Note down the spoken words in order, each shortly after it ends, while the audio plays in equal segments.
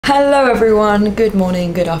Hello everyone, good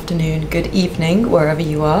morning, good afternoon, good evening, wherever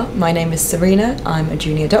you are. My name is Surina, I'm a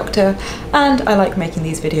junior doctor, and I like making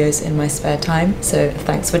these videos in my spare time, so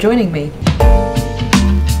thanks for joining me.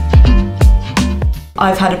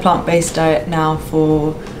 I've had a plant-based diet now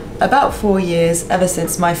for about 4 years, ever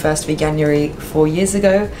since my first Veganuary 4 years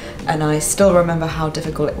ago, and I still remember how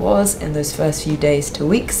difficult it was in those first few days to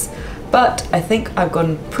weeks. But I think I've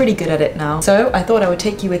gotten pretty good at it now. So I thought I would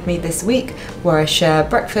take you with me this week where I share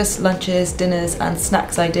breakfast, lunches, dinners and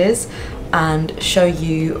snacks ideas and show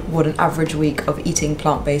you what an average week of eating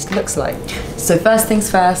plant-based looks like. So first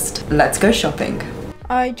things first, let's go shopping.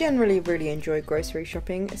 I generally really enjoy grocery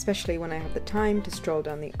shopping, especially when I have the time to stroll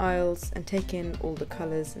down the aisles and take in all the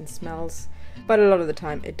colours and smells. But a lot of the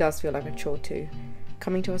time it does feel like a chore too.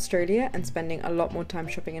 Coming to Australia and spending a lot more time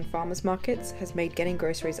shopping in farmers markets has made getting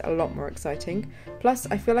groceries a lot more exciting. Plus,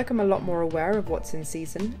 I feel like I'm a lot more aware of what's in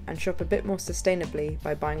season and shop a bit more sustainably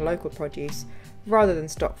by buying local produce rather than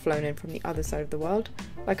stock flown in from the other side of the world,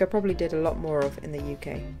 like I probably did a lot more of in the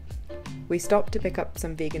UK. We stopped to pick up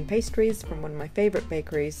some vegan pastries from one of my favourite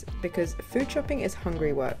bakeries because food shopping is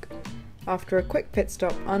hungry work. After a quick pit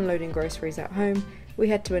stop unloading groceries at home, we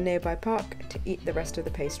head to a nearby park to eat the rest of the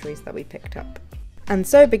pastries that we picked up. And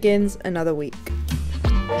so begins another week.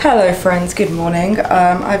 Hello friends, good morning.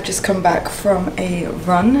 I've just come back from a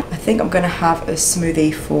run. I think I'm going to have a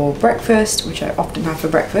smoothie for breakfast, which I often have for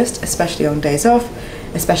breakfast, especially on days off,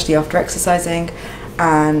 especially after exercising.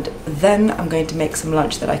 And then I'm going to make some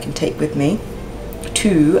lunch that I can take with me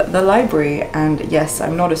to the library. And yes,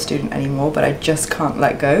 I'm not a student anymore, but I just can't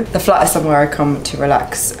let go. The flat is somewhere I come to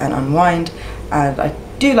relax and unwind, and I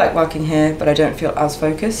do like working here, but I don't feel as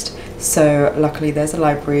focused. So luckily there's a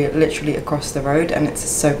library literally across the road and it's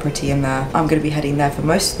so pretty in there. I'm going to be heading there for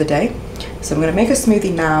most of the day. So I'm going to make a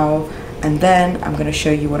smoothie now and then I'm going to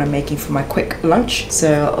show you what I'm making for my quick lunch.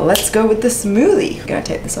 So let's go with the smoothie. I'm going to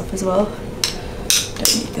take this off as well.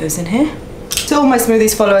 Don't need those in here. So all my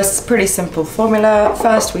smoothies follow a pretty simple formula.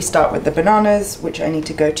 First we start with the bananas, which I need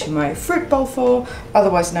to go to my fruit bowl for,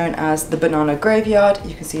 otherwise known as the banana graveyard.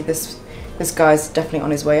 You can see this guy's definitely on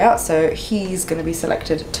his way out, so he's going to be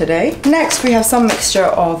selected today. Next we have some mixture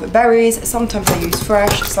of berries. Sometimes I use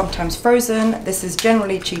fresh, sometimes frozen. This is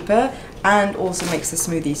generally cheaper and also makes the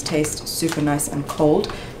smoothies taste super nice and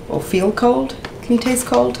cold, or feel cold. Can you taste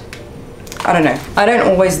cold? I don't know. I don't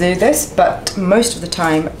always do this, but most of the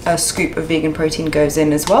time a scoop of vegan protein goes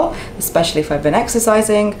in as well, especially if I've been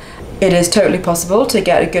exercising. It is totally possible to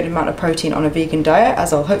get a good amount of protein on a vegan diet,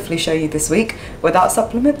 as I'll hopefully show you this week, without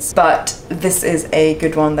supplements. But this is a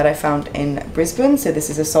good one that I found in Brisbane. So this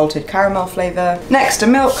is a salted caramel flavour. Next, a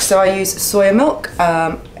milk. So I use soya milk.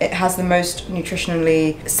 It has the most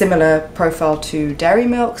nutritionally similar profile to dairy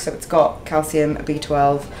milk. So it's got calcium,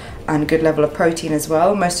 B12, and a good level of protein as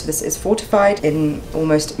well. Most of this is fortified in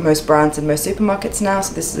almost most brands and most supermarkets now,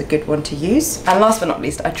 so this is a good one to use. And last but not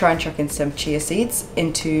least, I try and chuck in some chia seeds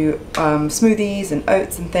into smoothies and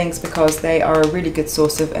oats and things because they are a really good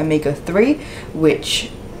source of omega-3,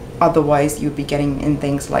 which otherwise you'd be getting in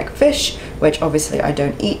things like fish, which obviously I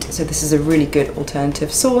don't eat, so this is a really good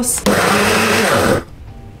alternative source.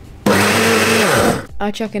 I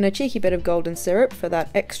chuck in a cheeky bit of golden syrup for that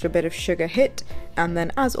extra bit of sugar hit, and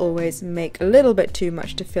then as always make a little bit too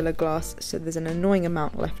much to fill a glass so there's an annoying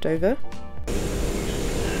amount left over.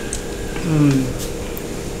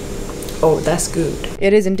 Oh, that's good.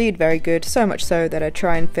 It is indeed very good, so much so that I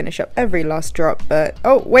try and finish up every last drop, but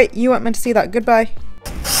oh wait, you weren't meant to see that, goodbye.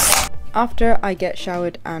 After I get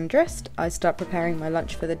showered and dressed, I start preparing my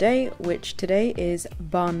lunch for the day, which today is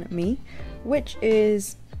banh mi, which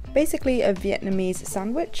is basically a Vietnamese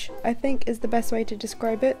sandwich, I think is the best way to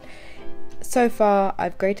describe it. So far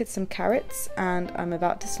I've grated some carrots and I'm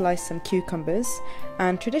about to slice some cucumbers,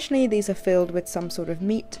 and traditionally these are filled with some sort of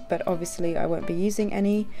meat, but obviously I won't be using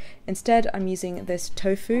any. Instead I'm using this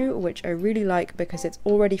tofu, which I really like because it's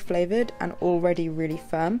already flavoured and already really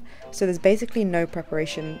firm, so there's basically no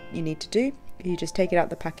preparation you need to do. You just take it out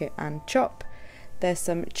the packet and chop. There's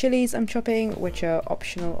some chilies I'm chopping, which are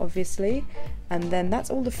optional obviously, and then that's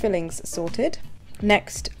all the fillings sorted.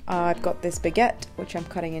 Next, I've got this baguette, which I'm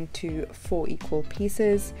cutting into 4 equal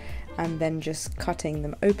pieces, and then just cutting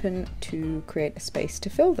them open to create a space to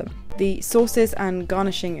fill them. The sauces and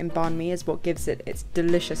garnishing in banh mi is what gives it its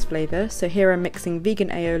delicious flavour. So here I'm mixing vegan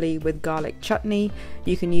aioli with garlic chutney.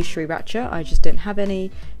 You can use sriracha, I just didn't have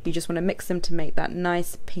any. You just want to mix them to make that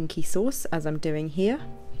nice pinky sauce, as I'm doing here.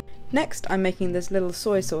 Next, I'm making this little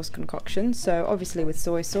soy sauce concoction. So obviously with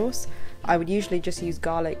soy sauce, I would usually just use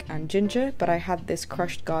garlic and ginger, but I had this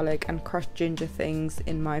crushed garlic and crushed ginger things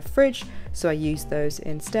in my fridge, so I used those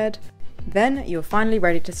instead. Then you're finally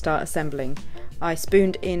ready to start assembling. I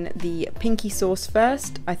spooned in the pinky sauce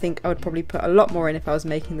first. I think I would probably put a lot more in if I was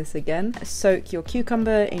making this again. Soak your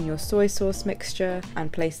cucumber in your soy sauce mixture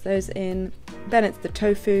and place those in. Then it's the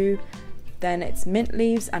tofu. Then it's mint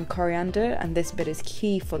leaves and coriander, and this bit is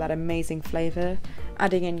key for that amazing flavour.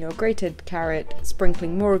 Adding in your grated carrot,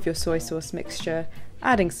 sprinkling more of your soy sauce mixture,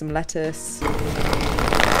 adding some lettuce,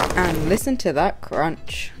 and listen to that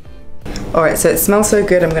crunch. Alright, so it smells so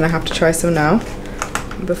good, I'm gonna have to try some now,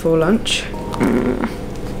 before lunch.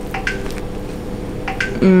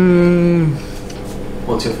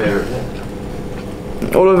 What's your favourite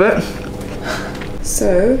bit? All of it.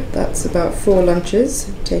 So that's about 4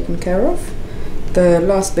 lunches taken care of. The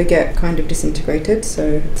last baguette kind of disintegrated,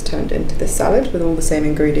 so it's turned into this salad with all the same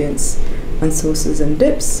ingredients and sauces and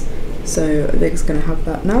dips. So Vig's gonna have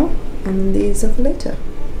that now, and these are for later.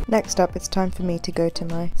 Next up, it's time for me to go to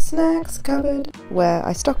my snacks cupboard, where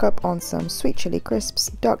I stock up on some sweet chili crisps,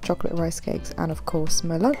 dark chocolate rice cakes, and of course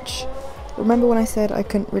my lunch. Remember when I said I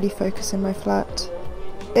couldn't really focus in my flat?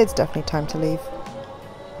 It's definitely time to leave.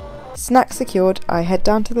 Snacks secured, I head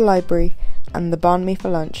down to the library, and the banh mi for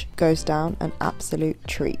lunch goes down an absolute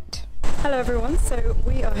treat. Hello everyone, so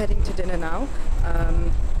we are heading to dinner now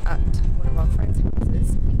at one of our friends'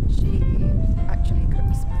 houses. She actually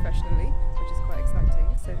cooks professionally, which is quite exciting.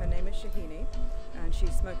 So her name is Shahini, and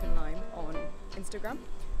she's Smoke and Lime on Instagram,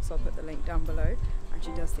 so I'll put the link down below. And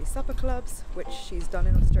she does these supper clubs, which she's done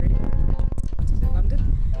in Australia, she started in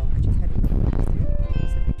London, and she's heading back soon,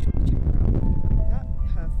 so make sure you check her out.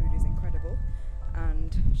 Her food is incredible,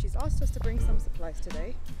 and she's asked us to bring some supplies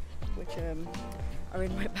today, which are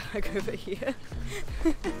in my bag over here.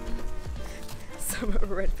 Some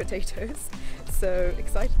red potatoes, so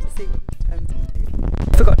excited to see what it turns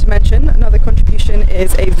into. Forgot to mention, another contribution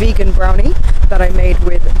is a vegan brownie that I made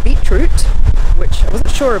with beetroot, which I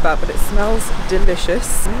wasn't sure about, but it smells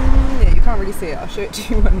delicious. Yeah, you can't really see it. I'll show it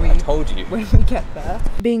to you when we get there.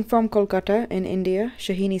 Being from Kolkata in India,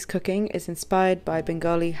 Shahini's cooking is inspired by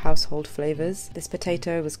Bengali household flavours. This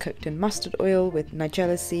potato was cooked in mustard oil with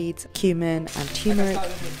nigella seeds, cumin and turmeric.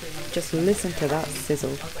 Just listen to that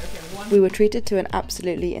sizzle. We were treated to an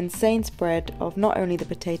absolutely insane spread of not only the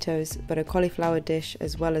potatoes, but a cauliflower dish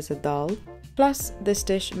as well as a dal. Plus, this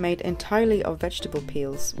dish made entirely of vegetable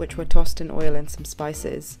peels, which were tossed in oil and some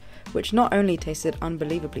spices, which not only tasted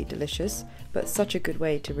unbelievably delicious, but such a good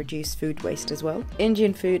way to reduce food waste as well.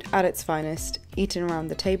 Indian food at its finest, eaten around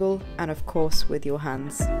the table, and of course with your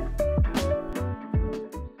hands.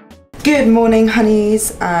 Good morning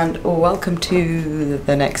honeys, and welcome to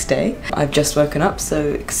the next day. I've just woken up, so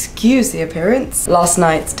excuse the appearance. Last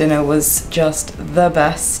night's dinner was just the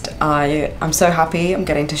best. I'm so happy I'm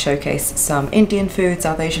getting to showcase some Indian food,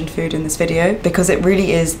 South Asian food in this video, because it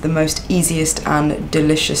really is the most easiest and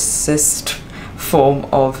deliciousest form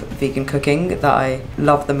of vegan cooking that I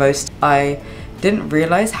love the most. I didn't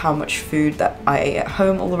realize how much food that I ate at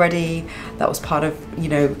home already that was part of, you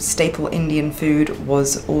know, staple Indian food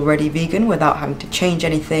was already vegan without having to change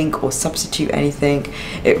anything or substitute anything.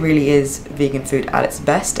 It really is vegan food at its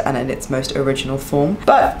best and in its most original form.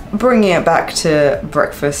 But bringing it back to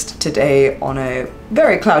breakfast today on a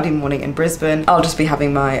very cloudy morning in Brisbane, I'll just be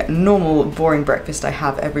having my normal boring breakfast I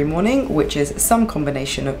have every morning, which is some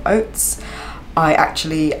combination of oats. I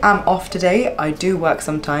actually am off today. I do work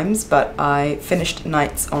sometimes, but I finished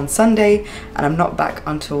nights on Sunday and I'm not back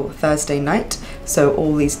until Thursday night. So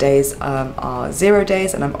all these days are 0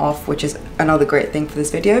 days and I'm off, which is another great thing for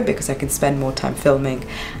this video because I can spend more time filming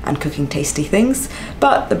and cooking tasty things.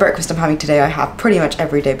 But the breakfast I'm having today I have pretty much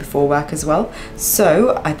every day before work as well.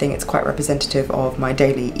 So I think it's quite representative of my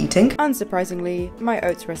daily eating. Unsurprisingly, my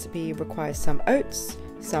oats recipe requires some oats,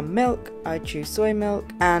 some milk, I choose soy milk,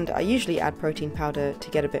 and I usually add protein powder to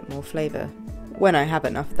get a bit more flavour. When I have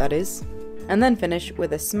enough, that is. And then finish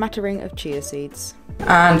with a smattering of chia seeds.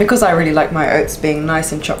 And because I really like my oats being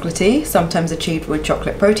nice and chocolatey, sometimes achieved with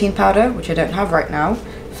chocolate protein powder, which I don't have right now.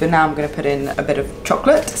 For now I'm going to put in a bit of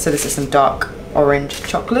chocolate. So this is some dark orange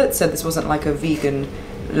chocolate. So this wasn't like a vegan,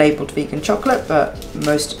 labelled vegan chocolate, but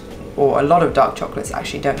most or a lot of dark chocolates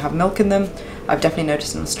actually don't have milk in them. I've definitely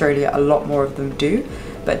noticed in Australia a lot more of them do,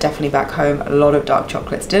 but definitely back home a lot of dark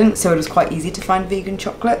chocolates didn't, so it was quite easy to find vegan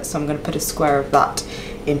chocolate, so I'm going to put a square of that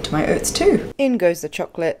into my oats too. In goes the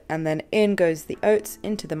chocolate, and then in goes the oats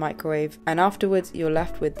into the microwave, and afterwards you're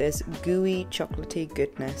left with this gooey chocolatey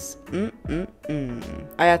goodness.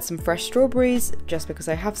 I add some fresh strawberries just because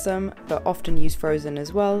I have some, but often use frozen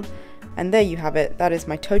as well. And there you have it. That is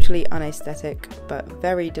my totally unaesthetic but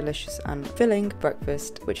very delicious and filling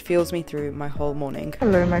breakfast, which fuels me through my whole morning.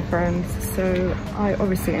 Hello my friends. So I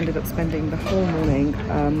obviously ended up spending the whole morning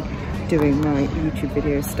doing my YouTube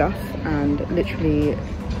video stuff and literally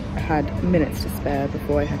had minutes to spare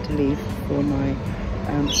before I had to leave for my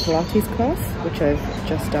Pilates class, which I've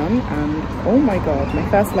just done, and oh my god, my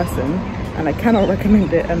first lesson, and I cannot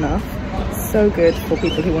recommend it enough. So good for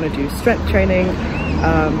people who want to do strength training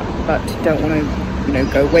but don't want to, you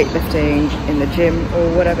know, go weightlifting in the gym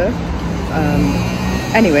or whatever.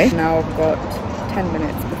 Anyway, now I've got 10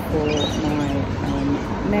 minutes before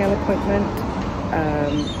my nail appointment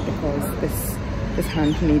because this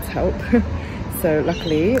hand needs help. So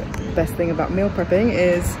luckily, the best thing about meal prepping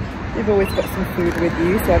is you've always got some food with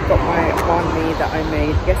you. So I've got my banh mi that I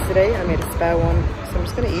made yesterday. I made a spare one, so I'm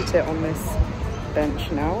just going to eat it on this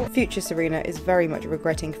bench now. Future Surina is very much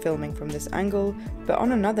regretting filming from this angle, but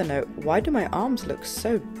on another note, why do my arms look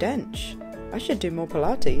so dense? I should do more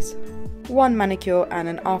Pilates. One manicure and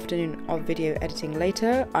an afternoon of video editing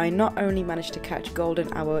later, I not only managed to catch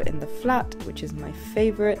golden hour in the flat, which is my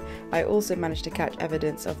favourite, I also managed to catch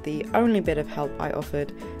evidence of the only bit of help I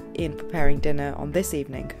offered in preparing dinner on this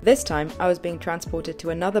evening. This time I was being transported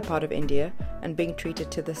to another part of India and being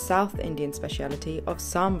treated to the South Indian speciality of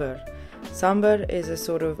sambar. Sambar is a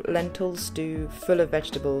sort of lentil stew full of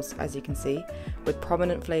vegetables, as you can see, with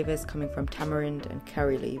prominent flavours coming from tamarind and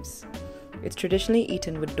curry leaves. It's traditionally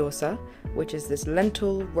eaten with dosa, which is this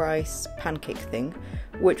lentil rice pancake thing,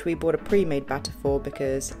 which we bought a pre-made batter for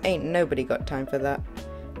because ain't nobody got time for that.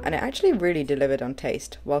 And it actually really delivered on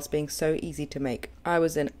taste, whilst being so easy to make. I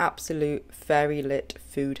was in absolute fairy lit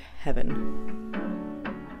food heaven.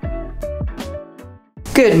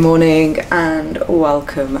 Good morning and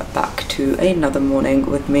welcome back to another morning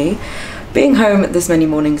with me. Being home this many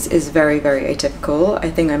mornings is very, very atypical. I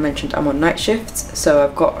think I mentioned I'm on night shifts, so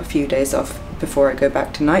I've got a few days off before I go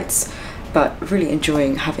back to nights, but really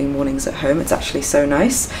enjoying having mornings at home. It's actually so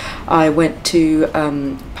nice. I went to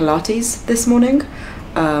Pilates this morning,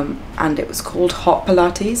 and it was called Hot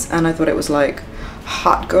Pilates, and I thought it was like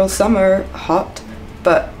hot girl summer, hot,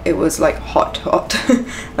 but it was like hot.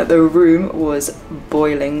 Like the room was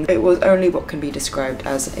boiling. It was only what can be described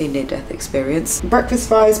as a near-death experience. Breakfast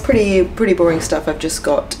wise, pretty boring stuff. I've just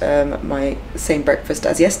got my same breakfast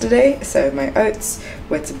as yesterday, so my oats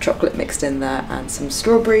with some chocolate mixed in there and some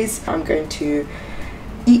strawberries. I'm going to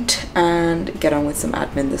eat and get on with some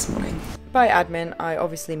admin this morning. By admin, I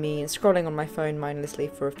obviously mean scrolling on my phone mindlessly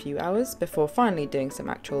for a few hours before finally doing some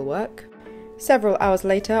actual work. Several hours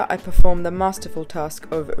later, I performed the masterful task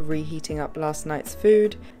of reheating up last night's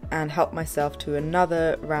food and helped myself to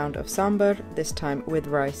another round of sambar, this time with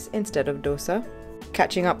rice instead of dosa.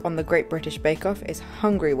 Catching up on the Great British Bake Off is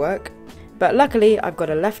hungry work, but luckily I've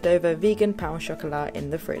got a leftover vegan pain au chocolat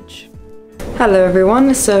in the fridge. Hello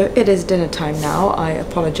everyone, so it is dinner time now. I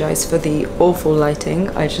apologise for the awful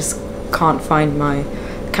lighting. I just can't find my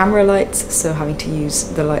camera lights, so having to use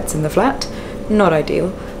the lights in the flat. Not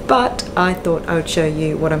ideal. But I thought I would show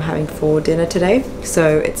you what I'm having for dinner today.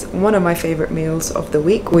 So it's one of my favourite meals of the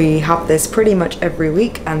week. We have this pretty much every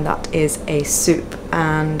week, and that is a soup.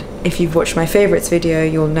 And if you've watched my favourites video,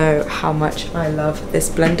 you'll know how much I love this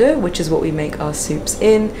blender, which is what we make our soups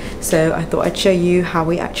in. So I thought I'd show you how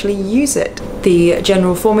we actually use it. The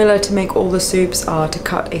general formula to make all the soups are to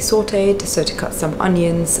cut a sauteed, so to cut some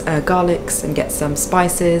onions, garlics, and get some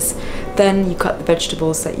spices. Then you cut the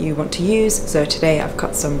vegetables that you want to use. So today I've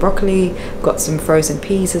cut some broccoli, got some frozen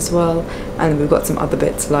peas as well, and we've got some other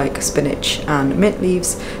bits like spinach and mint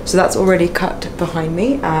leaves. So that's already cut behind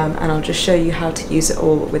me, and I'll just show you how to use it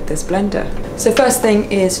all with this blender. So first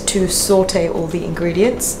thing is to saute all the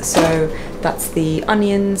ingredients. So that's the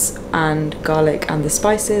onions and garlic and the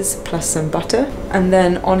spices plus some butter. And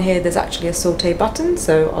then on here there's actually a saute button,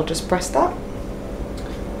 so I'll just press that.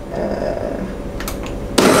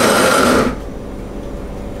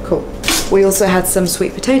 Cool. We also had some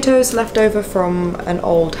sweet potatoes left over from an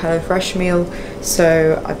old HelloFresh meal,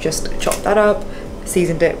 so I've just chopped that up,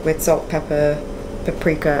 seasoned it with salt, pepper,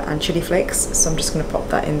 paprika and chili flakes, so I'm just going to pop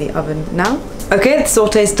that in the oven now. Okay, the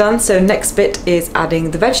saute's done, so next bit is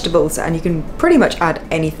adding the vegetables, and you can pretty much add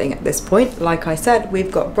anything at this point. Like I said,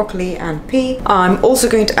 we've got broccoli and pea. I'm also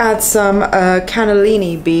going to add some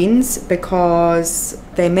cannellini beans because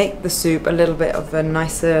they make the soup a little bit of a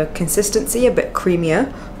nicer consistency, a bit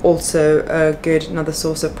creamier. Also another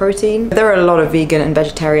source of protein. There are a lot of vegan and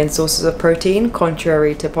vegetarian sources of protein,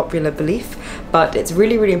 contrary to popular belief, but it's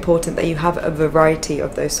really, really important that you have a variety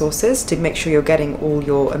of those sources to make sure you're getting all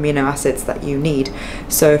your amino acids that you need.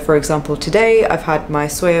 So for example, today I've had my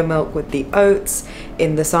soya milk with the oats.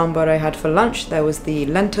 In the sambar I had for lunch, there was the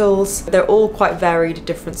lentils. They're all quite varied,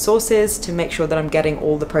 different sources to make sure that I'm getting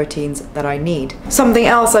all the proteins that I need. Something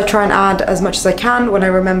else I try and add as much as I can when I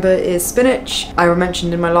remember is spinach. I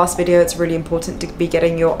mentioned in my my last video, it's really important to be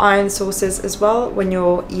getting your iron sources as well when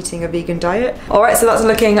you're eating a vegan diet. Alright, so that's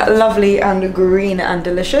looking lovely and green and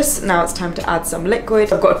delicious. Now it's time to add some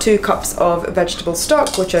liquid. I've got 2 cups of vegetable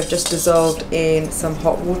stock, which I've just dissolved in some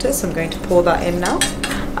hot water, so I'm going to pour that in now.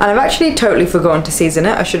 And I've actually totally forgotten to season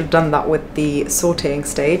it. I should have done that with the sauteing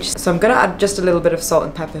stage. So I'm gonna add just a little bit of salt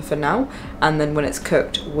and pepper for now, and then when it's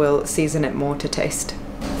cooked, we'll season it more to taste.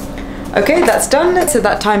 Okay, that's done. So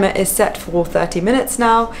that timer is set for 30 minutes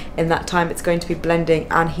now. In that time, it's going to be blending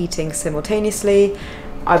and heating simultaneously.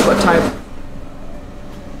 I've got time...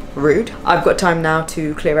 Rude. I've got time now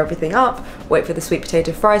to clear everything up, wait for the sweet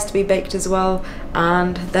potato fries to be baked as well,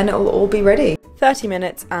 and then it'll all be ready. 30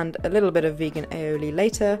 minutes and a little bit of vegan aioli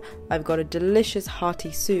later, I've got a delicious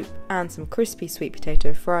hearty soup and some crispy sweet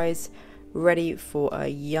potato fries ready for a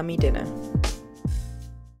yummy dinner.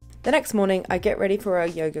 The next morning I get ready for a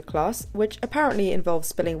yoga class, which apparently involves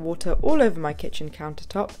spilling water all over my kitchen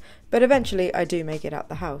countertop, but eventually I do make it out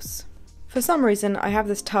the house. For some reason I have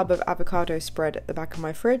this tub of avocado spread at the back of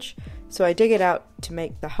my fridge, so I dig it out to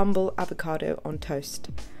make the humble avocado on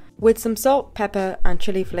toast. With some salt, pepper and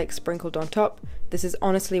chili flakes sprinkled on top, this is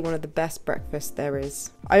honestly one of the best breakfasts there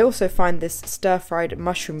is. I also find this stir-fried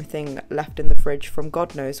mushroom thing left in the fridge from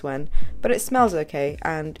God knows when, but it smells okay,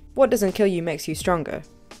 and what doesn't kill you makes you stronger,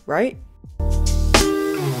 right?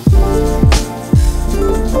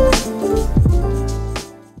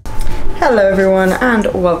 Hello everyone and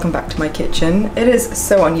welcome back to my kitchen. It is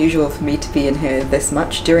so unusual for me to be in here this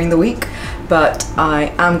much during the week, but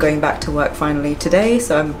I am going back to work finally today,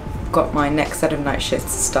 so I've got my next set of night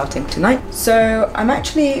shifts starting tonight. So I'm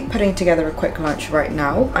actually putting together a quick lunch right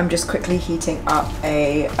now. I'm just quickly heating up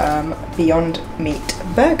a Beyond Meat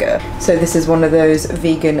burger. So this is one of those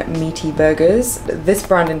vegan meaty burgers. This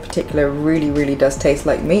brand in particular really does taste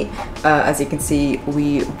like meat. As you can see,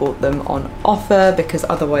 we bought them on offer because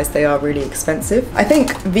otherwise they are really expensive. I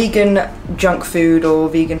think vegan junk food or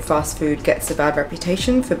vegan fast food gets a bad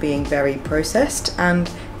reputation for being very processed, and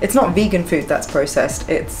it's not vegan food that's processed,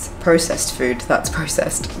 it's processed food that's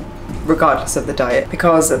processed, regardless of the diet,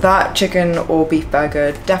 because that chicken or beef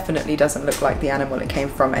burger definitely doesn't look like the animal it came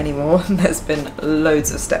from anymore. There's been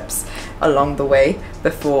loads of steps along the way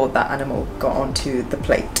before that animal got onto the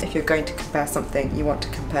plate. If you're going to compare something, you want to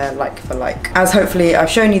compare like for like. As hopefully I've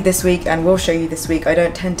shown you this week and will show you this week, I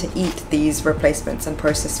don't tend to eat these replacements and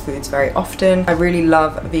processed foods very often. I really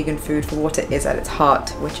love vegan food for what it is at its heart,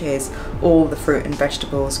 which is all the fruit and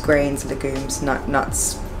vegetables, grains, legumes,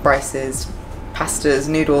 nuts, spices, pastas,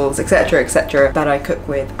 noodles, etc., that I cook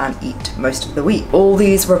with and eat most of the week. All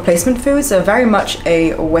these replacement foods are very much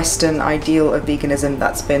a Western ideal of veganism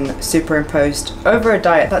that's been superimposed over a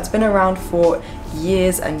diet that's been around for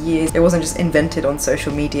years and years. It wasn't just invented on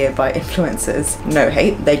social media by influencers. No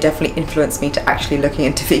hate, they definitely influenced me to actually looking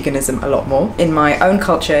into veganism a lot more. In my own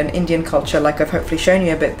culture, in Indian culture, like I've hopefully shown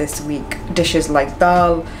you a bit this week, dishes like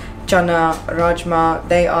dal, chana, rajma,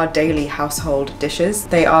 they are daily household dishes.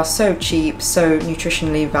 They are so cheap, so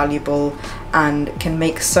nutritionally valuable, and can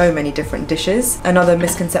make so many different dishes. Another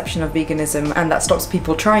misconception of veganism, and that stops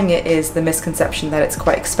people trying it, is the misconception that it's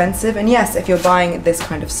quite expensive. And yes, if you're buying this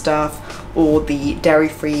kind of stuff or the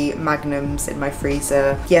dairy-free magnums in my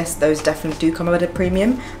freezer, yes, those definitely do come at a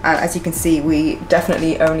premium. And as you can see, we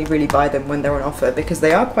definitely only really buy them when they're on offer because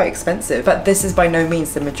they are quite expensive. But this is by no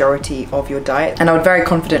means the majority of your diet. And I would very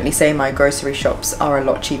confidently say my grocery shops are a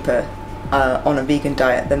lot cheaper on a vegan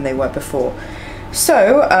diet than they were before.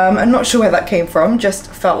 So, I'm not sure where that came from,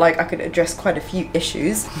 just felt like I could address quite a few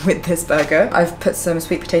issues with this burger. I've put some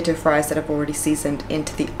sweet potato fries that I've already seasoned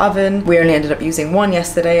into the oven. We only ended up using one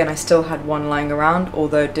yesterday and I still had one lying around,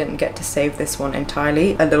 although didn't get to save this one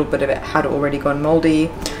entirely. A little bit of it had already gone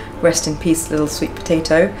moldy. Rest in peace, little sweet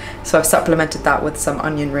potato. So I've supplemented that with some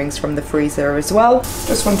onion rings from the freezer as well.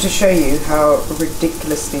 Just want to show you how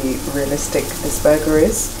ridiculously realistic this burger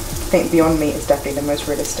is. I think Beyond Meat is definitely the most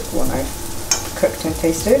realistic one I've cooked and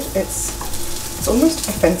tasted. It's almost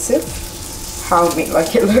offensive how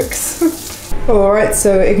meat-like it looks. Alright,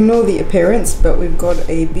 so ignore the appearance, but we've got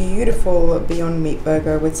a beautiful Beyond Meat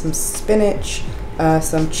burger with some spinach,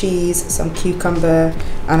 some cheese, some cucumber,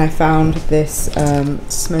 and I found this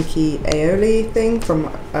smoky aioli thing from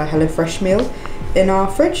a HelloFresh meal in our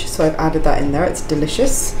fridge, so I've added that in there. It's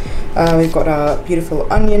delicious. We've got our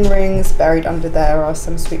beautiful onion rings. Buried under there are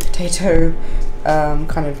some sweet potato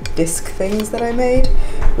kind of disc things that I made.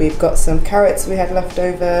 We've got some carrots we had left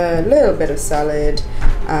over, a little bit of salad,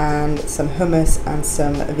 and some hummus and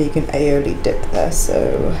some vegan aioli dip there.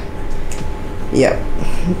 So yeah,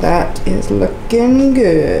 that is looking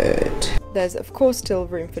good. There's of course still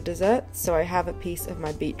room for dessert, so I have a piece of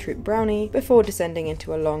my beetroot brownie before descending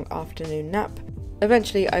into a long afternoon nap.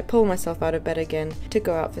 Eventually I pull myself out of bed again to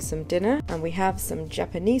go out for some dinner, and we have some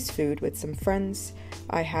Japanese food with some friends.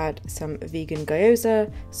 I had some vegan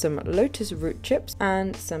gyoza, some lotus root chips,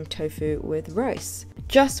 and some tofu with rice.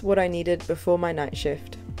 Just what I needed before my night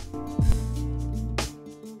shift.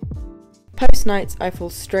 Post nights I fall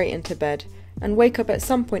straight into bed and wake up at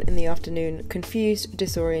some point in the afternoon confused,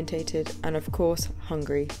 disorientated, and of course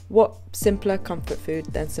hungry. What simpler comfort food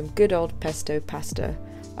than some good old pesto pasta?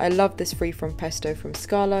 I love this free-from pesto from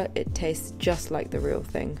Scala, it tastes just like the real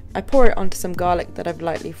thing. I pour it onto some garlic that I've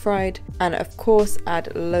lightly fried, and of course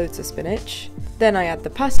add loads of spinach. Then I add the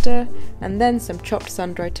pasta, and then some chopped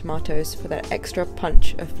sun-dried tomatoes for that extra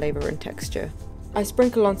punch of flavour and texture. I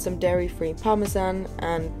sprinkle on some dairy-free parmesan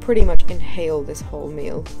and pretty much inhale this whole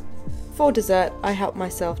meal. For dessert, I help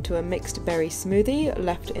myself to a mixed berry smoothie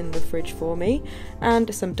left in the fridge for me,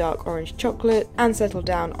 and some dark orange chocolate, and settle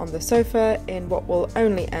down on the sofa in what will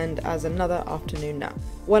only end as another afternoon nap.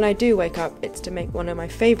 When I do wake up, it's to make one of my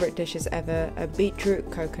favourite dishes ever, a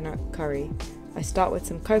beetroot coconut curry. I start with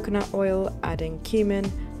some coconut oil, adding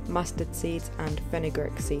cumin, mustard seeds and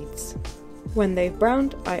fenugreek seeds. When they've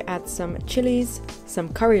browned, I add some chilies,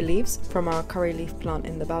 some curry leaves from our curry leaf plant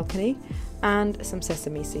in the balcony, and some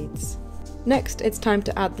sesame seeds. Next, it's time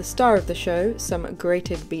to add the star of the show, some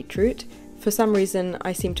grated beetroot. For some reason,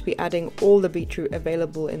 I seem to be adding all the beetroot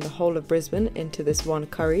available in the whole of Brisbane into this one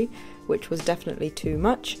curry, which was definitely too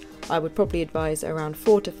much. I would probably advise around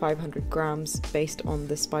 400 to 500 grams based on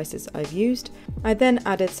the spices I've used. I then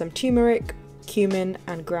added some turmeric, cumin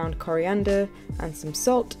and ground coriander and some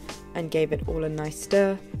salt and gave it all a nice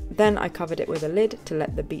stir. Then I covered it with a lid to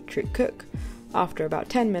let the beetroot cook. After about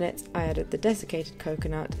 10 minutes, I added the desiccated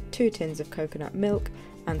coconut, 2 tins of coconut milk,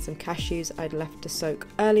 and some cashews I'd left to soak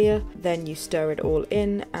earlier. Then you stir it all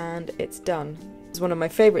in and it's done. It's one of my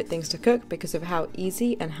favourite things to cook because of how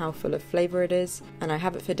easy and how full of flavour it is, and I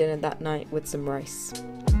have it for dinner that night with some rice.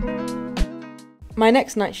 My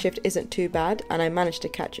next night shift isn't too bad and I managed to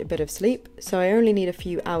catch a bit of sleep, so I only need a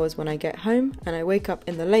few hours when I get home, and I wake up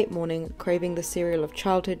in the late morning craving the cereal of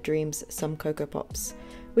childhood dreams, some Cocoa Pops,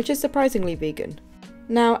 which is surprisingly vegan.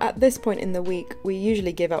 Now, at this point in the week, we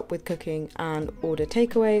usually give up with cooking and order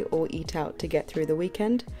takeaway or eat out to get through the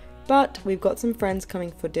weekend, but we've got some friends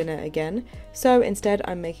coming for dinner again, so instead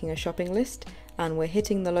I'm making a shopping list and we're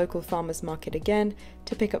hitting the local farmers market again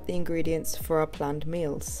to pick up the ingredients for our planned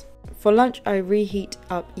meals. For lunch, I reheat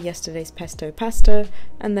up yesterday's pesto pasta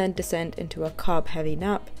and then descend into a carb-heavy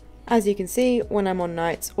nap. As you can see, when I'm on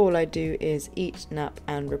nights, all I do is eat, nap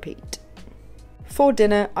and repeat. For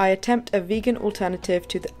dinner, I attempt a vegan alternative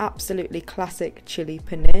to the absolutely classic chili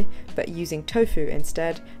paneer, but using tofu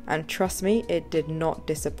instead, and trust me, it did not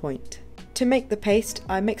disappoint. To make the paste,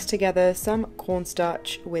 I mix together some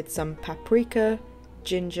cornstarch with some paprika,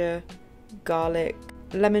 ginger, garlic,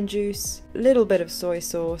 lemon juice, a little bit of soy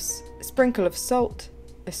sauce, a sprinkle of salt,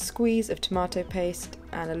 a squeeze of tomato paste,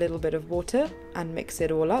 and a little bit of water, and mix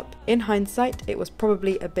it all up. In hindsight, it was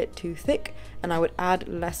probably a bit too thick, and I would add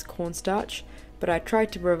less cornstarch, but I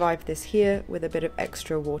tried to revive this here with a bit of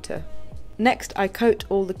extra water. Next, I coat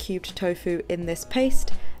all the cubed tofu in this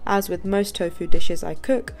paste. As with most tofu dishes I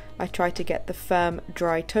cook, I try to get the firm,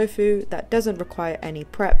 dry tofu that doesn't require any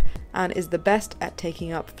prep and is the best at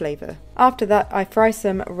taking up flavour. After that, I fry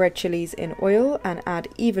some red chilies in oil and add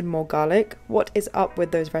even more garlic. What is up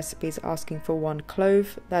with those recipes asking for 1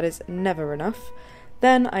 clove? That is never enough.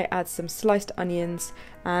 Then I add some sliced onions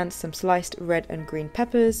and some sliced red and green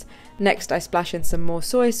peppers. Next I splash in some more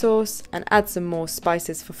soy sauce and add some more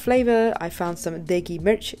spices for flavour. I found some degi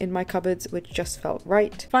mirch in my cupboards which just felt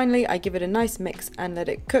right. Finally I give it a nice mix and let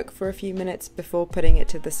it cook for a few minutes before putting it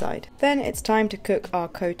to the side. Then it's time to cook our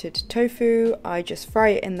coated tofu. I just fry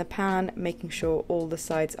it in the pan, making sure all the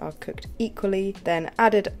sides are cooked equally. Then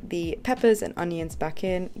added the peppers and onions back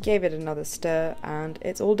in, gave it another stir, and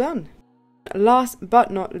it's all done. Last but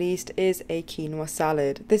not least is a quinoa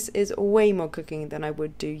salad. This is way more cooking than I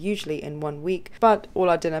would do usually in 1 week, but all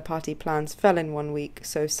our dinner party plans fell in 1 week,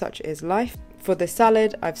 so such is life. For this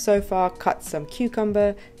salad, I've so far cut some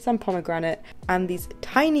cucumber, some pomegranate, and these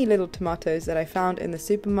tiny little tomatoes that I found in the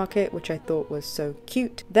supermarket, which I thought was so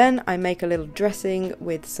cute. Then I make a little dressing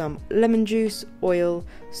with some lemon juice, oil,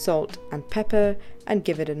 salt, and pepper, and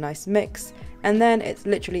give it a nice mix. And then it's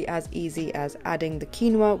literally as easy as adding the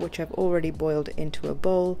quinoa, which I've already boiled, into a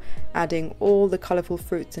bowl, adding all the colourful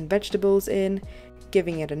fruits and vegetables in,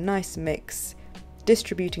 giving it a nice mix,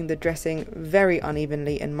 distributing the dressing very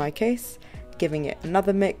unevenly in my case, giving it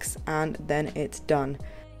another mix, and then it's done.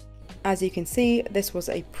 As you can see, this was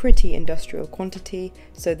a pretty industrial quantity,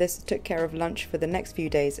 so this took care of lunch for the next few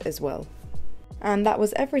days as well. And that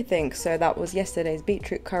was everything. So that was yesterday's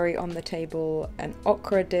beetroot curry on the table, an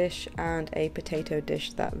okra dish and a potato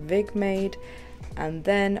dish that Vig made, and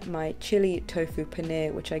then my chili tofu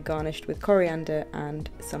paneer, which I garnished with coriander and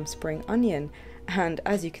some spring onion. And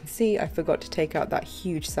as you can see, I forgot to take out that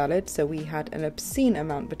huge salad, so we had an obscene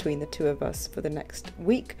amount between the two of us for the next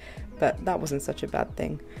week, but that wasn't such a bad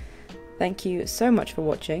thing. Thank you so much for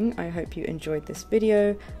watching. I hope you enjoyed this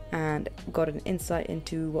video and got an insight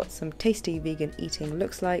into what some tasty vegan eating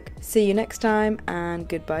looks like. See you next time, and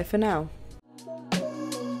goodbye for now.